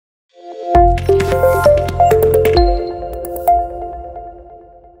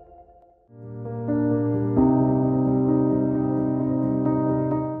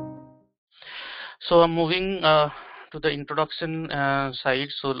So I'm moving to the introduction side.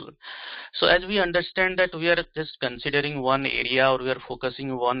 So as we understand that we are just considering one area, or we are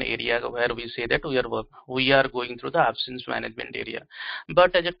focusing one area where we say that we are going through the absence management area.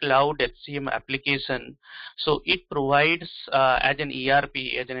 But as a cloud HCM application, so it provides as an ERP,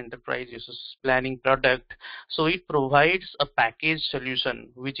 as an enterprise resource planning product. So it provides a package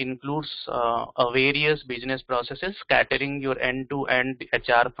solution which includes various business processes catering your end-to-end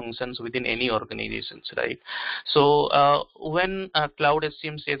HR functions within any organizations, right? So when cloud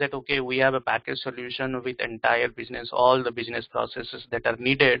HCM says that, okay, we have a package solution with entire business, all the business processes that are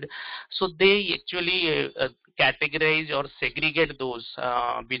needed, so they actually categorize or segregate those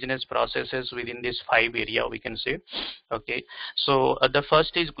business processes within this 5 area, we can say. Okay, so the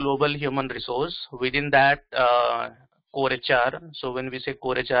first is global human resource. Within that, core HR. So when we say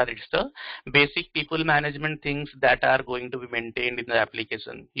core HR, it's the basic people management things that are going to be maintained in the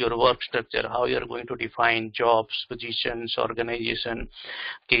application. Your work structure, how you're going to define jobs, positions, organization,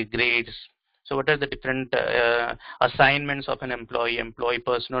 okay, grades. So what are the different assignments of an employee, employee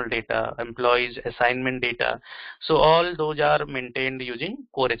personal data, employees assignment data. So all those are maintained using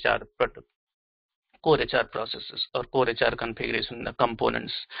core HR processes or core HR configuration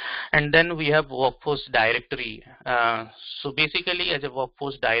components. And then we have workforce directory. So basically, as a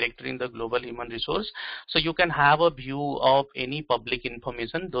workforce directory in the global human resource, so you can have a view of any public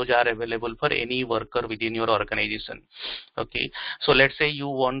information. Those are available for any worker within your organization. Okay, so let's say you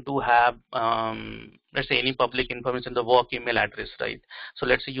want to have let's say any public information, the work email address, right? So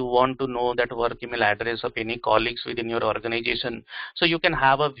let's say you want to know that work email address of any colleagues within your organization. So you can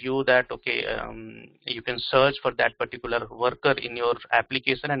have a view that, okay, you can search for that particular worker in your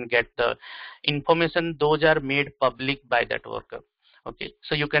application and get the information. Those are made public by that worker. Okay,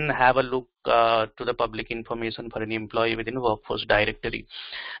 so you can have a look to the public information for an employee within workforce directory.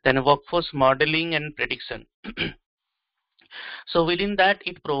 Then workforce modeling and prediction. So within that,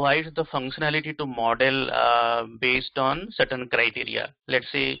 it provides the functionality to model based on certain criteria. Let's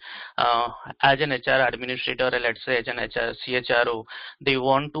say as an HR administrator, or let's say as an CHRO, they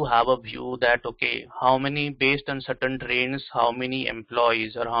want to have a view that, okay, how many, based on certain trends, how many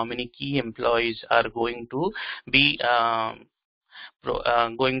employees or how many key employees are going to be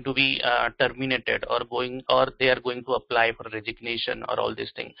terminated, or they are going to apply for resignation, or all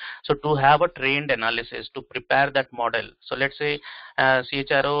these things. So to have a trained analysis to prepare that model. So let's say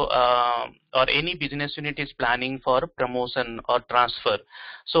CHRO or any business unit is planning for promotion or transfer.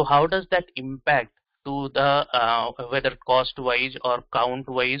 So how does that impact to the whether cost wise or count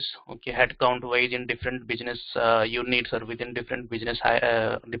wise, okay, head count wise in different business units or within different business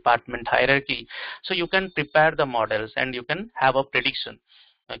department hierarchy. So you can prepare the models and you can have a prediction.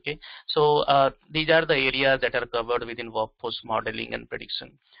 Okay, so these are the areas that are covered within workforce modeling and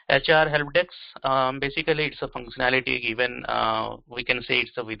prediction. HR help desk, basically it's a functionality given, we can say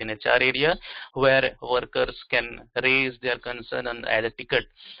it's a within HR area where workers can raise their concern and add a ticket,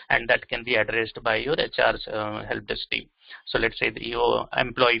 and that can be addressed by your HR's help desk team. So let's say your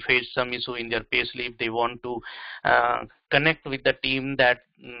employee faced some issue in their pay slip, they want to connect with the team that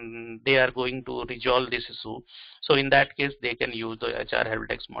they are going to resolve this issue. So in that case, they can use the HR help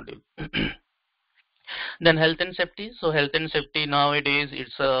desk module. Then health and safety. So health and safety nowadays,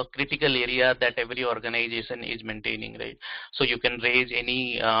 it's a critical area that every organization is maintaining, right? So you can raise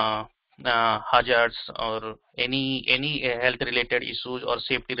any hazards or any health related issues or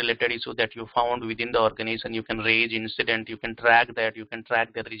safety related issue that you found within the organization. You can raise incident, you can track that, you can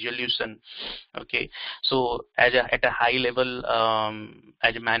track the resolution. Okay, so at a high level,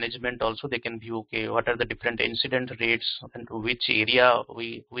 as a management also, they can view, okay, what are the different incident rates and to which area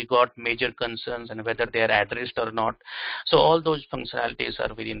we got major concerns and whether they are addressed or not. So all those functionalities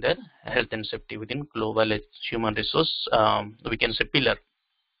are within the health and safety within global human resource, we can say, pillar.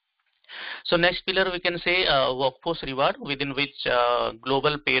 So next pillar we can say workforce reward, within which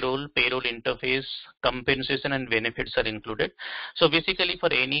global payroll interface, compensation and benefits are included. So basically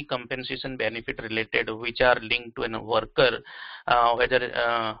for any compensation benefit related which are linked to a worker,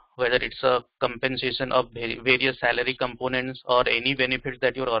 whether it's a compensation of various salary components or any benefits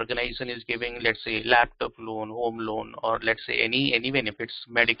that your organization is giving, let's say laptop loan, home loan, or let's say any benefits,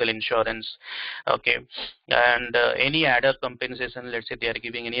 medical insurance, okay, and any other compensation, let's say they are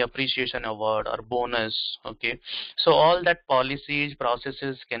giving any appreciation appreciation award or bonus. Okay, so all that policies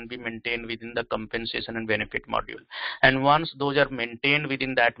processes can be maintained within the compensation and benefit module, and once those are maintained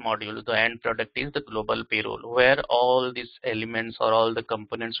within that module, the end product is the global payroll, where all these elements or all the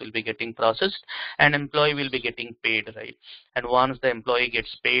components will be getting processed and employee will be getting paid, right? And once the employee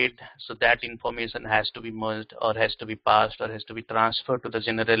gets paid, so that information has to be merged or has to be passed or has to be transferred to the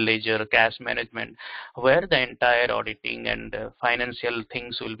general ledger, cash management, where the entire auditing and financial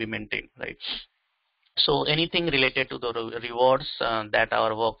things will be maintained, right? So anything related to the rewards that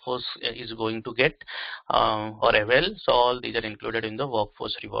our workforce is going to get or avail, so all these are included in the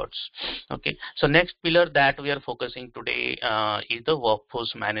workforce rewards. Okay, so next pillar that we are focusing today is the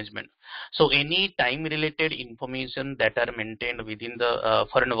workforce management. So any time related information that are maintained within the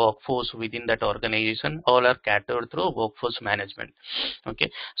foreign workforce within that organization, all are catered through workforce management. Okay,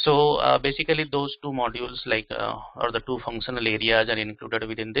 so basically those two modules like or the two functional areas are included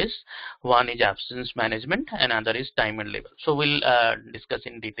within this. One is absence management and another is time and labor. So we'll discuss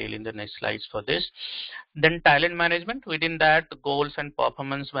in detail in the next slides for this. Then talent management, within that goals and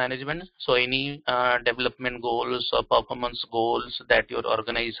performance management. So any development goals or performance goals that your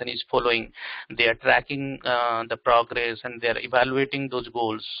organization is following, they are tracking the progress and they are evaluating those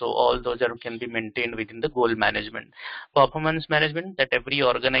goals. So all those are can be maintained within the goal management. Performance management, that every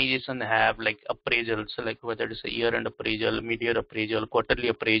organization have like appraisals, like whether it's a year-end appraisal, mid-year appraisal, quarterly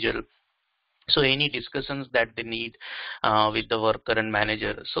appraisal. So any discussions that they need with the worker and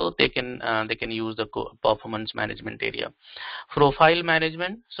manager, so they can use the performance management area. Profile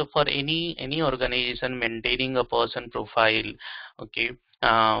management, so for any organization maintaining a person profile, okay,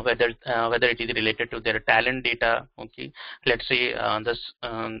 whether it is related to their talent data, okay, let's say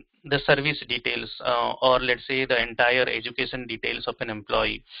the service details or let's say the entire education details of an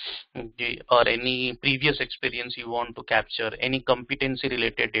employee, okay, or any previous experience you want to capture, any competency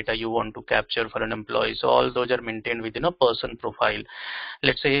related data you want to capture for an employee, so all those are maintained within a person profile.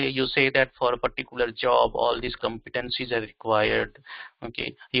 Let's say you say that for a particular job all these competencies are required,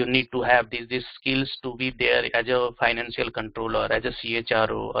 okay, you need to have these skills to be there as a financial controller, as a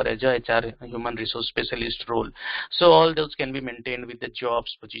CHRO, or as a HR human resource specialist role. So all those can be maintained with the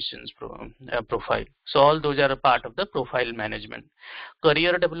jobs positions profile. So all those are a part of the profile management.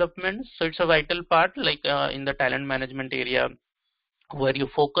 Career development, so it's a vital part like in the talent management area, where you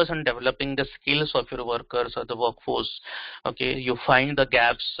focus on developing the skills of your workers or the workforce. Okay, you find the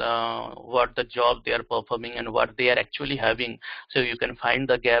gaps, what the job they are performing and what they are actually having, so you can find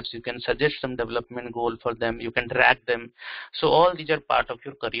the gaps, you can suggest some development goal for them, you can track them. So all these are part of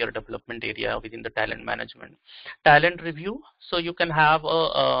your career development area within the talent management. Talent review, so you can have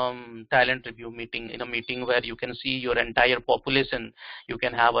a talent review meeting, in a meeting where you can see your entire population. You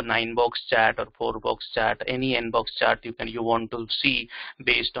can have a 9-box chart or 4-box chart, any n-box chart you want to see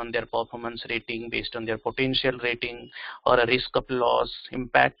based on their performance rating, based on their potential rating, or a risk of loss,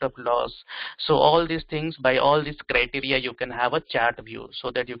 impact of loss. So all these things, by all these criteria, you can have a chart view, so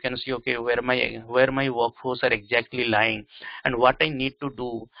that you can see, okay, where my workforce are exactly lying and what I need to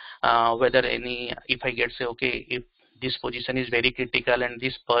do, whether if I get say, okay, if this position is very critical and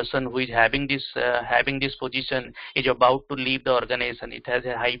this person who is having this position is about to leave the organization, it has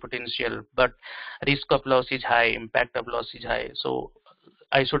a high potential but risk of loss is high, impact of loss is high, so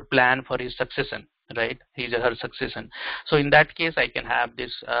I should plan for his succession, right, his or her succession. So in that case I can have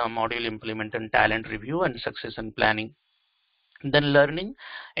this module implement and talent review and succession planning. Then learning,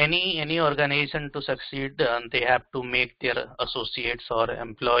 any organization to succeed, they have to make their associates or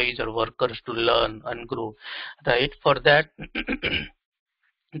employees or workers to learn and grow, right? For that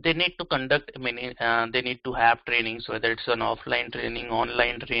they need to conduct many they need to have trainings, whether it's an offline training,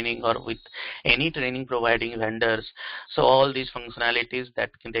 online training, or with any training providing vendors. So all these functionalities that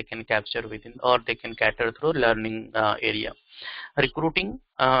they can capture within, or they can cater through learning area. Recruiting,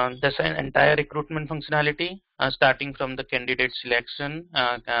 the entire recruitment functionality, starting from the candidate selection,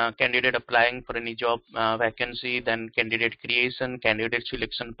 candidate applying for any job vacancy, then candidate creation, candidate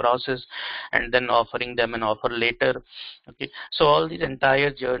selection process, and then offering them an offer later. Okay, so all this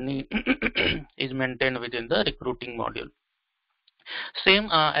entire journey is maintained within the recruiting module. Same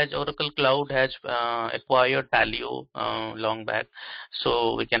as Oracle Cloud has acquired Taleo long back,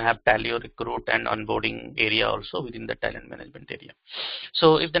 so we can have Taleo recruit and onboarding area also within the talent management area.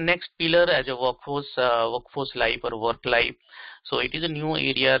 So if the next pillar as a workforce life or work life, so it is a new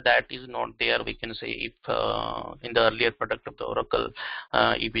area that is not there, we can say, if in the earlier product of the Oracle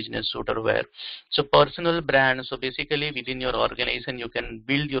e-business suite or where. So personal brand, so basically within your organization you can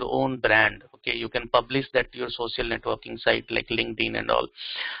build your own brand. Okay, you can publish that to your social networking site like LinkedIn, LinkedIn and all.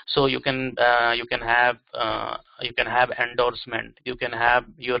 So you can have endorsement, you can have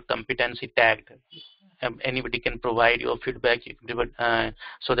your competency tagged. Anybody can provide your feedback,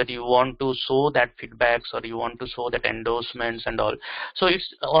 so that you want to show that feedbacks or you want to show that endorsements and all. So it's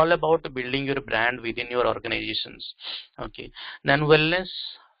all about building your brand within your organizations. Okay, then wellness.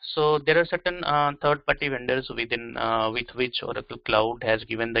 So there are certain third-party vendors within with which Oracle Cloud has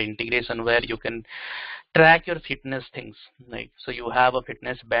given the integration where you can track your fitness things. Like, so you have a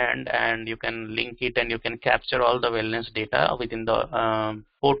fitness band and you can link it and you can capture all the wellness data within the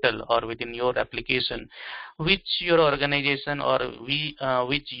portal or within your application, which your organization or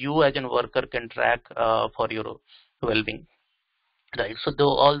which you as a worker can track for your well-being. Right, so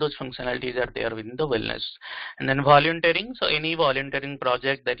all those functionalities are there within the wellness. And then volunteering, so any volunteering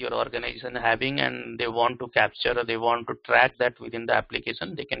project that your organization having and they want to capture or they want to track that within the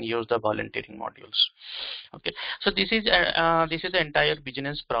application, they can use the volunteering modules. Okay, so this is the entire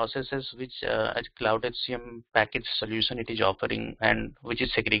business processes which as cloud HCM package solution it is offering, and which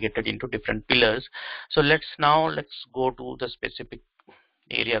is segregated into different pillars. So let's go to the specific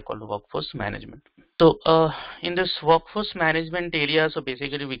area called workforce management. So in this workforce management area, so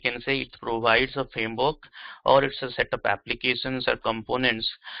basically we can say it provides a framework or it's a set of applications or components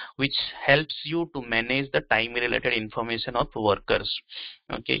which helps you to manage the time related information of workers.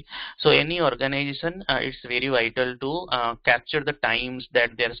 Okay, so any organization, it's very vital to capture the times that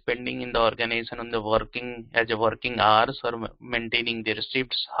they are spending in the organization on the working as a working hours or maintaining their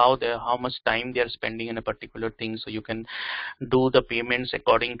shifts, how much time they are spending in a particular thing, so you can do the payments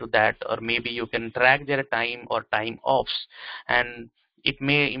according to that, or maybe you can track their time or time offs, and it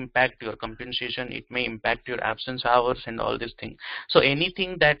may impact your compensation, it may impact your absence hours and all these things. So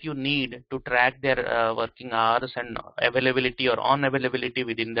anything that you need to track their working hours and availability or unavailability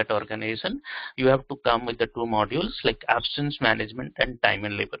within that organization, you have to come with the two modules like absence management and time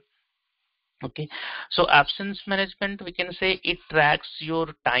and labor. Okay, so absence management, we can say it tracks your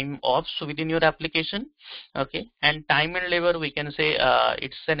time offs within your application. Okay, and time and labor, we can say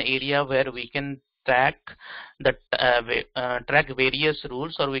it's an area where we can track the track various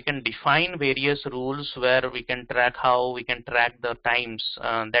rules, or we can define various rules where we can track how we can track the times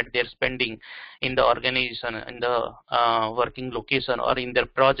that they're spending in the organization, in the working location or in their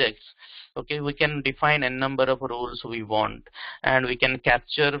projects. Okay, we can define a number of rules we want, and we can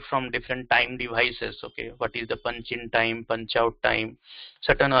capture from different time devices. Okay, what is the punch in time, punch out time?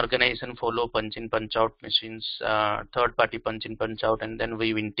 Certain organization follow punch in punch out machines, third party punch in punch out, and then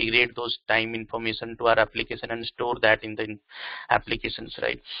we integrate those time information to our application and store that in the applications,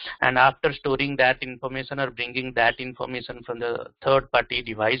 right? And after storing that information or bringing that information from the third party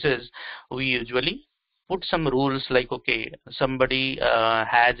devices, we usually put some rules like, okay, somebody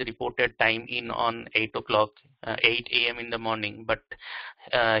has reported time in on 8 o'clock, 8 a.m. in the morning, but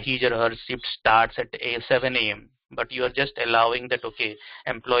his or her shift starts at 7 a.m. But you are just allowing that, okay,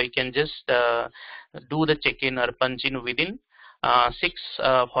 employee can just do the check-in or punch in within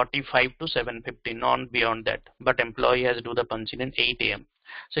 6:45 to 7:50, not beyond that. But employee has to do the punch in at 8 a.m.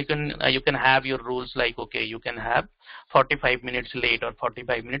 So you can have your rules like, okay, you can have 45 minutes late or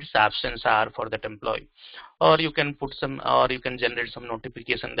 45 minutes absence hour for that employee, or you can put some, or you can generate some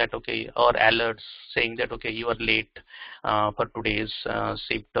notification that, okay, or alerts saying that, okay, you are late for today's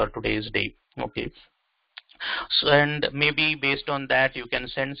shift or today's day. Okay, so, and maybe based on that you can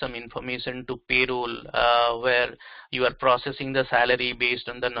send some information to payroll where you are processing the salary based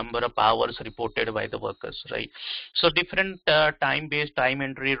on the number of hours reported by the workers, right? So different time based time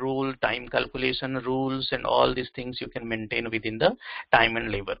entry rule, time calculation rules, and all these things you can maintain within the time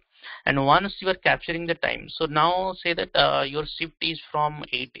and labor. And once you are capturing the time, so now say that your shift is from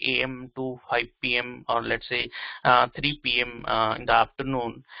 8 a.m. to 5 p.m. or let's say 3 p.m. In the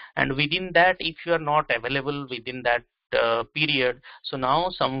afternoon, and within that if you are not available within that period, so now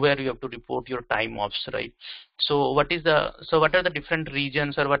somewhere you have to report your time offs, right? So what are the different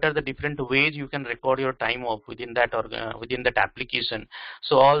regions, or what are the different ways you can record your time off within that within that application?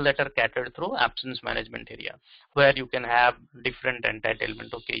 So all that are catered through absence management area, where you can have different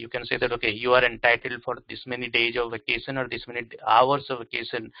entitlement. Okay, you can say that, okay, you are entitled for this many days of vacation or this many hours of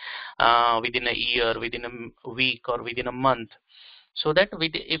vacation within a year, within a week, or within a month. So that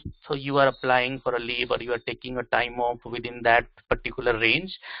if you are applying for a leave or you are taking a time off within that particular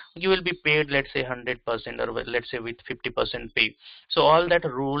range, you will be paid, let's say 100%, or let's say with 50% pay. So all that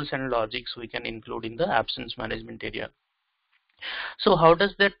rules and logics we can include in the absence management area. So how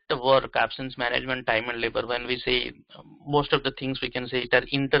does that work, absence management, time and labor? When we say most of the things, we can say it are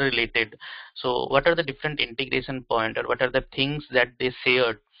interrelated. So what are the different integration point, or what are the things that they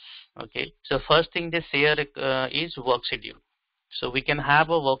shared? Okay, so first thing they share is work schedule. So we can have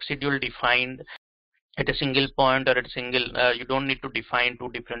a work schedule defined at a single point or at a single, you don't need to define two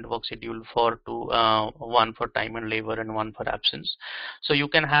different work schedule for one for time and labor and one for absence. So you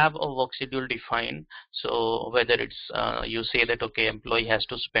can have a work schedule defined. So whether it's you say that okay, employee has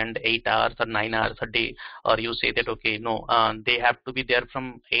to spend 8 hours or 9 hours a day, or you say that okay, no, they have to be there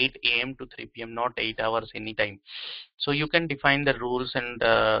from 8 a.m. to 3 p.m., not 8 hours anytime. So you can define the rules and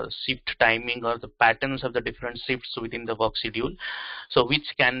shift timing or the patterns of the different shifts within the work schedule, so which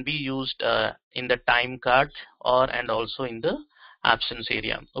can be used in the time card or and also in the absence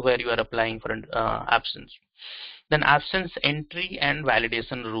area where you are applying for an absence. Then absence entry and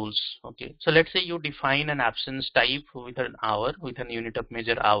validation rules. Okay, so let's say you define an absence type with an hour, with an unit of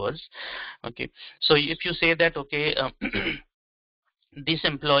measure hours. Okay, so if you say that okay, this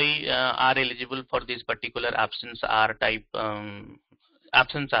employee are eligible for this particular absence hour type,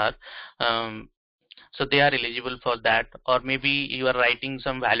 absence hour, um, so they are eligible for that. Or maybe you are writing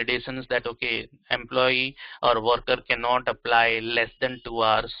some validations that okay, employee or worker cannot apply less than 2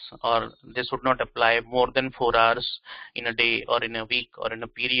 hours, or they should not apply more than 4 hours in a day or in a week or in a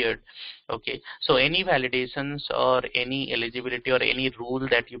period. Okay, so any validations or any eligibility or any rule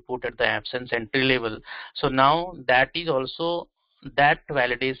that you put at the absence entry level, so now that is also, that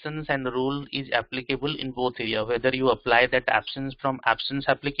validations and rule is applicable in both area, whether you apply that absence from absence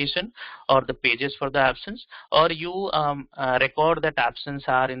application or the pages for the absence, or you record that absence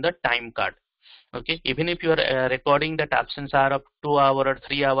hour in the time card. Okay, even if you are recording that absence hour of 2 hour or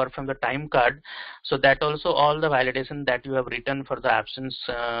 3 hour from the time card, so that also all the validation that you have written for the absence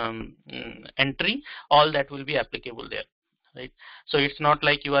entry, all that will be applicable there, right? So it's not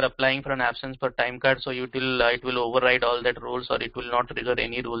like you are applying for an absence per time card, so it will override all that rules, or it will not trigger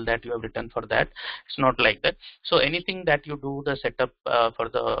any rule that you have written for that. It's not like that. So anything that you do the setup for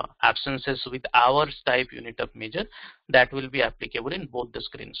the absences with hours type unit of measure, that will be applicable in both the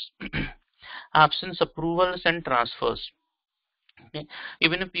screens. Absence approvals and transfers. Okay.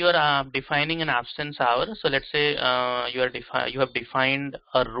 Even if you are defining an absence hour, so let's say you have defined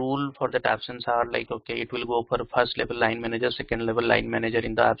a rule for that absence hour, like okay, it will go for first level line manager, second level line manager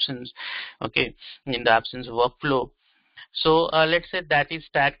in the absence, okay, in the absence workflow. So let's say that is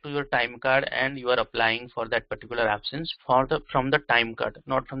tagged to your time card and you are applying for that particular absence from the time card,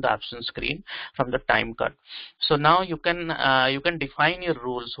 not from the absence screen, from the time card. So now you can define your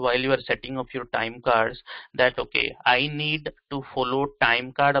rules while you are setting up your time cards, that okay, I need to follow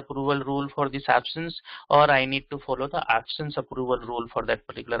time card approval rule for this absence, or I need to follow the absence approval rule for that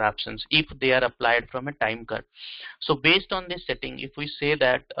particular absence if they are applied from a time card. So based on this setting, if we say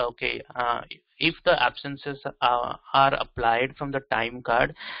that okay, if the absences are applied from the time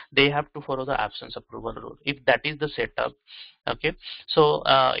card, they have to follow the absence approval rule. If that is the setup, okay, so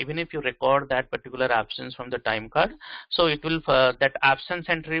even if you record that particular absence from the time card, so it will that absence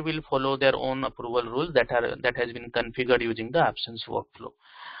entry will follow their own approval rules that has been configured using the absence workflow.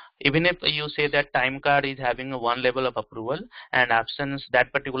 Even if you say that time card is having a 1 level of approval and absence,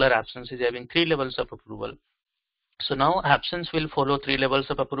 that particular absence is having 3 levels of approval, so now absence will follow 3 levels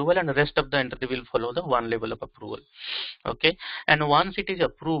of approval and the rest of the entity will follow the 1 level of approval. Okay, and once it is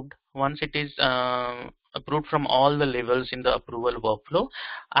approved, once it is approved from all the levels in the approval workflow,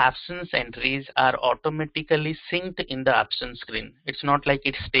 absence entries are automatically synced in the absence screen. It's not like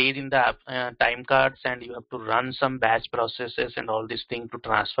it stays in the time cards and you have to run some batch processes and all this thing to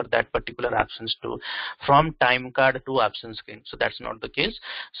transfer that particular absence to from time card to absence screen. So that's not the case.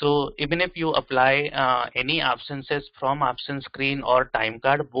 So even if you apply any absences from absence screen or time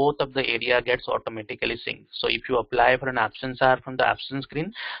card, both of the area gets automatically synced. So if you apply for an absence hour from the absence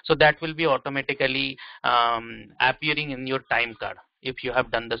screen, so that will be automatically appearing in your time card if you have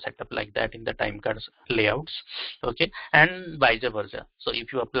done the setup like that in the time cards layouts. Okay, and vice versa. So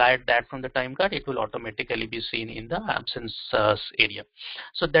if you applied that from the time card, it will automatically be seen in the absence area.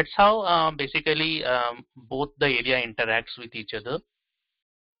 So that's how basically both the area interacts with each other.